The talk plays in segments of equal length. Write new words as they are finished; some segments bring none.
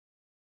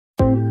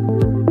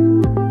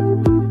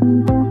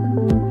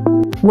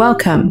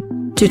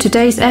Welcome to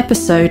today's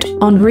episode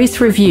on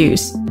Ruth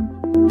Reviews. So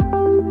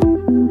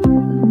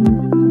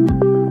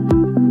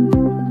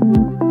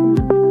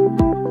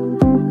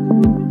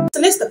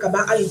let's talk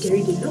about how you can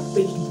read a long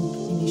page book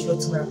in a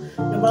short while.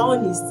 Number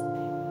one is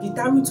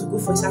determine to go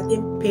for a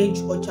certain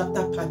page or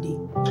chapter per day.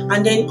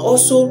 And then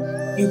also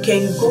you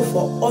can go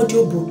for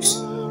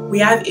audiobooks. We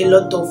have a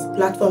lot of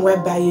platforms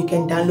whereby you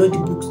can download the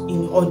books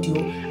in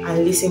audio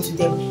and listen to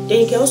them.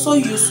 Then you can also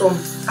use some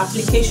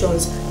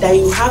applications that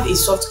you have a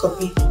soft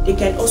copy. They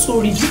can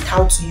also read it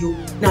out to you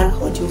in an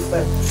audio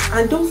file.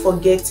 And don't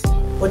forget,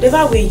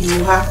 whatever way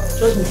you are,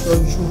 just make sure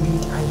you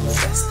read and you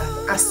understand.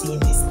 I'll see you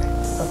next time.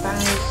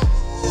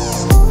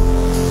 Bye-bye.